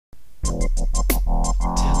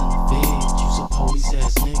Telling the feds, you's a police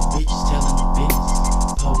ass nigga, bitches telling the business.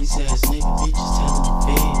 Police ass nigga, bitches telling the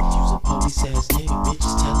feds, you's a police ass nigga,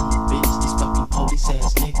 bitches telling the business. These fucking police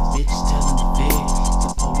ass niggas, bitches telling the feds, you's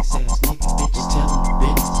a police ass nigga, bitches telling the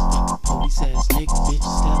business. Police ass nigga,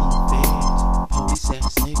 bitches telling the feds, police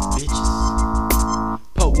ass nigga, bitches.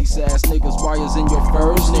 Police ass niggas, wires in your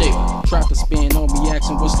furs, nigga. Try to spin on me,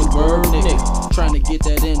 asking what's the word, nigga. Trying to get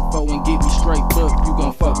that info and get me straight booked. You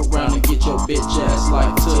gon' fuck around and get your bitch ass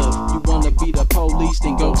like took. You wanna be the police,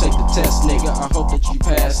 then go take the test, nigga. I hope that you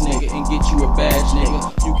pass, nigga, and get you a badge, nigga.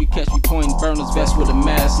 You can catch me pointing burners vest with a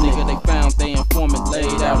mask, nigga. They found they informant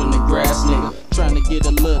laid out in the grass, nigga. Trying to get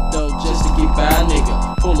a look though, just to get by,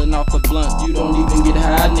 nigga. Pulling off the blunt, you don't even get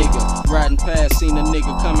high, nigga. Riding past, seen a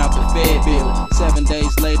nigga come out the Fed building. 7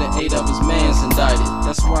 days later, 8 of his mans indicted.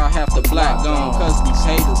 That's why I have the block gone, cause these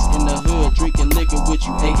haters in the hood drinking liquor with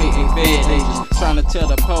you, aka Fed agents. Trying to tell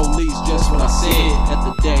the police just what I said at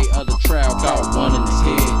the day of the trial, got one in his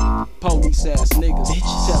head. Police ass niggas,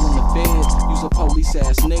 bitches telling the feds, you's a police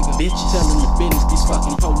ass nigga. Bitches telling the business, these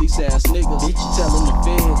fucking police ass niggas. Bitches telling the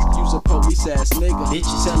feds, you's a police ass nigga.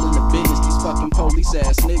 Bitches telling the business, these fucking police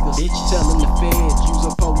ass niggas. Bitches telling the feds, you's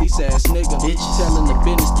a police ass nigga. Bitches telling the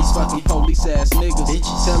business, these fucking police ass niggas.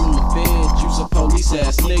 Bitches telling the feds, you's a police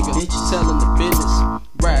ass nigga. Bitches telling the business.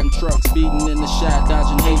 Riding trucks, speeding in the shot,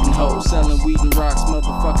 dodging hating hoes. Selling weed and rocks,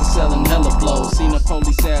 motherfucker selling hella blows. Seen a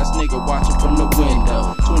police ass nigga watching from the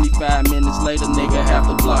window. 25 minutes later, nigga have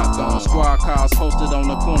the block on. Squad cars posted on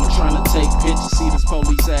the corner trying to take pictures. See this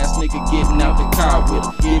police ass nigga getting out the car with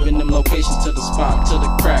him, giving them locations to the spot, to the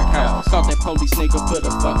crack house. Caught that police nigga, put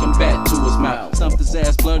a fucking bat to his mouth. Stumped his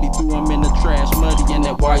ass bloody, threw him in the trash muddy, and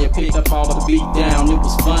that wire picked up all the beat down. It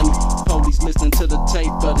was funny. Police listening to the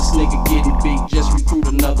tape, but this nigga getting beat. Just recruit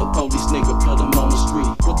another police nigga, put him on the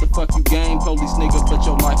street. What the fuck you game, police nigga? Put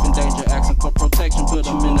your life in danger, asking for protection, put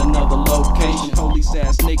him in another location. Police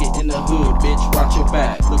ass nigga in the hood, bitch, watch your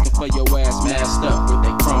back. Looking for your ass masked up with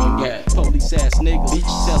that chrome gat. Police ass nigga,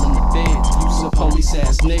 bitch telling the feds, you's a police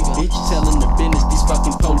ass nigga. Bitch telling the business, these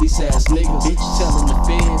fucking police ass niggas. Bitch telling the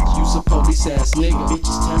feds, you's a police ass nigga.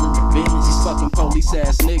 Bitches telling the business, these fucking police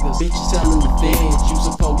ass niggas. Bitches telling the feds, you's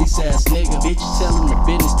a police ass nigga. Bitches telling the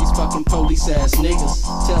business, these fucking police ass niggas.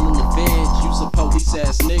 Telling the feds, you's a police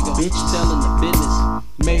ass nigga. Bitch telling the business.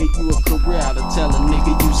 Made you a career out of telling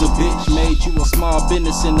nigga you's a bitch. Made you a small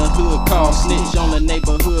business in the hood called snitch. On the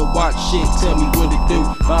neighborhood watch shit, tell me what it do.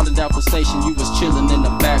 Bonded out the station, you was chilling in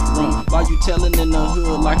the back room. Why you telling in the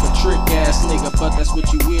hood like a trick ass nigga? But that's what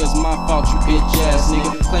you is, my fault you bitch ass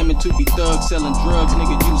nigga. Claiming to be thug, selling drugs,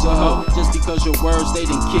 nigga you's a hoe. Just because your words they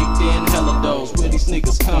done kicked in hella those. Where these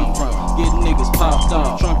niggas come from? Getting niggas popped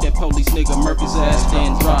off. Trunk that police nigga, Murphy's ass,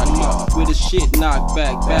 then drive him off. With his shit knocked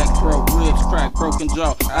back broke, ribs cracked, broken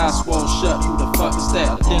jaw, eyes swole shut. Who the fuck is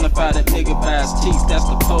that? Identify that nigga by his teeth, that's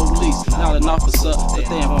the police. Not an officer, that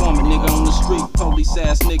they informant nigga on the street. Police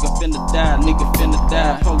ass nigga finna die, nigga finna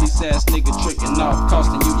die. Police ass nigga tricking off,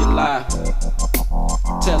 costing you your life.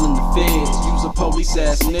 Telling the feds, you's a police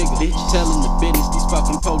ass nigga. Bitch telling the business, these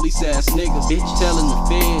fucking police ass niggas. Bitch telling the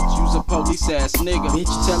feds, you's a police ass nigga.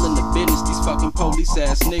 Bitch telling the business, these fucking police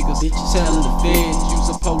ass niggas. Bitch telling the feds, you's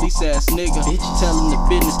a police ass nigga. Bitch telling the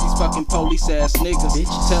business, these fucking police ass niggas.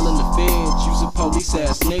 Bitch telling the feds, you's a police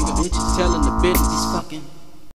ass nigga. Bitch telling the business, these fucking